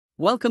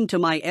Welcome to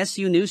my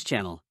SU News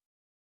channel.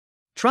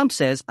 Trump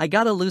says, I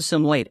gotta lose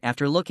some weight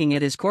after looking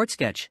at his court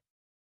sketch.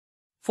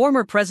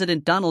 Former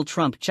President Donald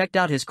Trump checked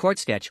out his court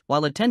sketch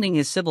while attending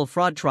his civil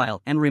fraud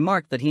trial and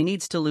remarked that he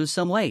needs to lose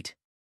some weight.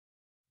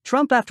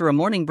 Trump, after a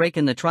morning break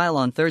in the trial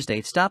on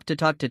Thursday, stopped to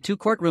talk to two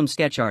courtroom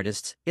sketch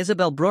artists,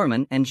 Isabel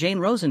Brewerman and Jane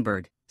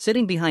Rosenberg,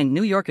 sitting behind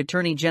New York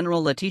Attorney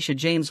General Letitia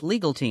James'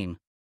 legal team.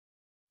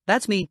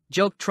 "That's me,"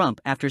 joked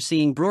Trump after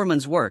seeing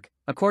Brewerman's work,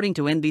 according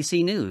to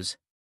NBC News.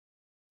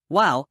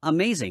 "Wow,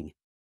 amazing.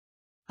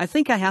 I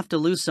think I have to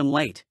lose some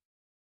weight."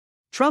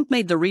 Trump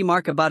made the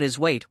remark about his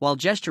weight while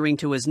gesturing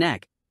to his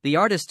neck. The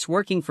artists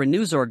working for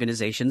news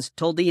organizations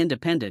told The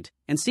Independent,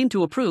 and seemed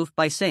to approve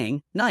by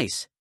saying,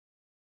 "Nice."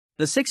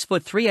 The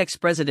 6'3"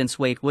 ex-president's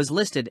weight was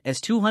listed as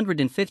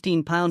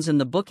 215 pounds in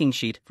the booking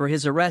sheet for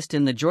his arrest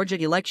in the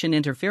Georgia election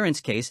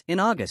interference case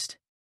in August.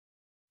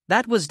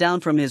 That was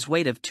down from his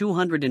weight of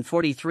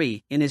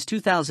 243 in his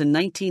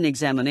 2019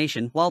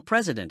 examination while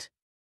president.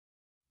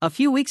 A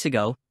few weeks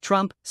ago,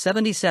 Trump,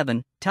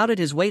 77, touted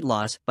his weight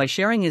loss by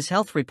sharing his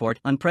health report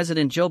on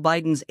President Joe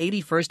Biden's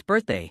 81st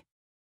birthday.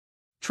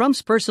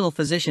 Trump's personal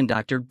physician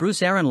Dr. Bruce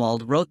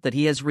Ehrenwald wrote that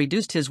he has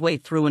reduced his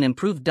weight through an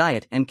improved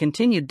diet and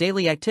continued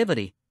daily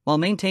activity, while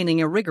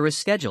maintaining a rigorous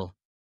schedule.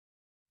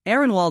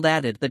 Ehrenwald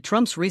added that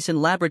Trump's recent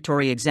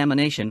laboratory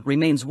examination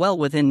remains well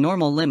within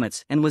normal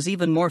limits and was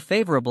even more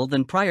favorable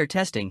than prior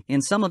testing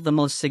in some of the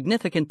most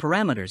significant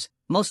parameters,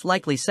 most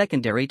likely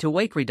secondary to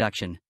weight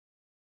reduction.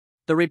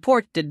 The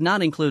report did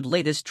not include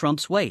latest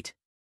Trump's weight.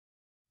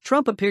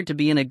 Trump appeared to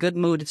be in a good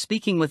mood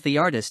speaking with the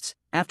artists,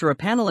 after a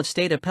panel of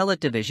State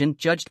Appellate Division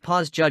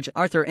paused Judge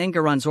Arthur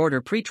Engoron's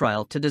order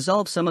pretrial to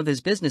dissolve some of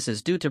his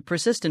businesses due to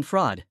persistent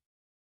fraud.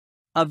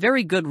 "A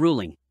very good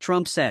ruling,"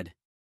 Trump said.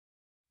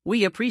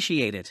 "We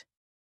appreciate it.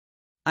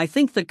 I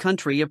think the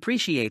country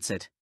appreciates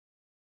it."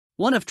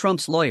 One of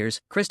Trump's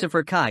lawyers,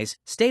 Christopher Kise,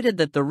 stated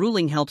that the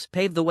ruling helps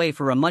pave the way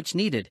for a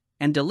much-needed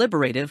and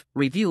deliberative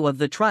review of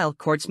the trial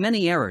court's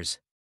many errors.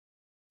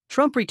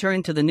 Trump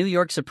returned to the New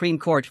York Supreme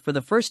Court for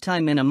the first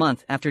time in a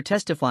month after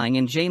testifying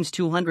in James'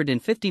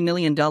 $250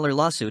 million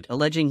lawsuit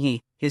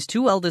alleging his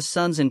two eldest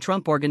sons and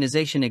Trump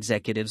Organization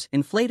executives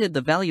inflated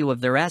the value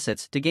of their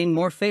assets to gain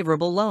more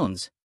favorable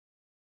loans.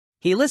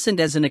 He listened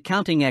as an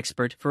accounting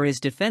expert for his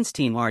defense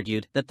team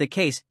argued that the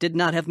case did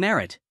not have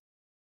merit.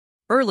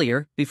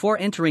 Earlier, before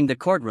entering the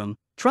courtroom,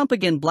 Trump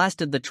again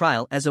blasted the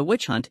trial as a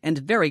witch hunt and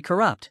very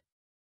corrupt.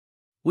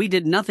 "We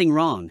did nothing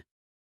wrong.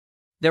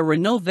 There were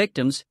no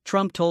victims,"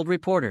 Trump told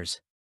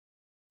reporters.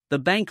 "The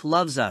bank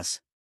loves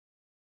us.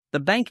 The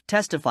bank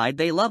testified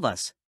they love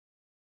us.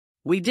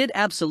 We did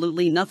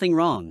absolutely nothing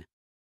wrong."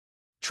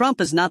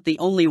 Trump is not the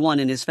only one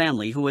in his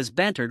family who has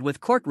bantered with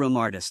courtroom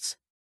artists.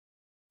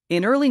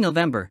 In early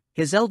November,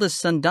 his eldest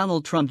son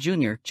Donald Trump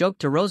Jr.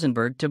 joked to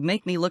Rosenberg to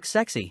make me look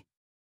sexy.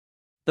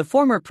 The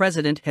former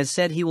president has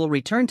said he will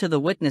return to the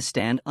witness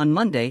stand on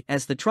Monday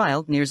as the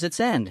trial nears its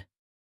end.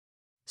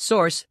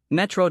 Source: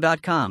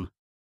 Metro.com.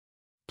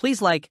 Please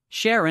like,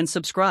 share and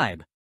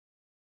subscribe.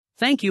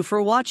 Thank you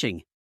for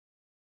watching.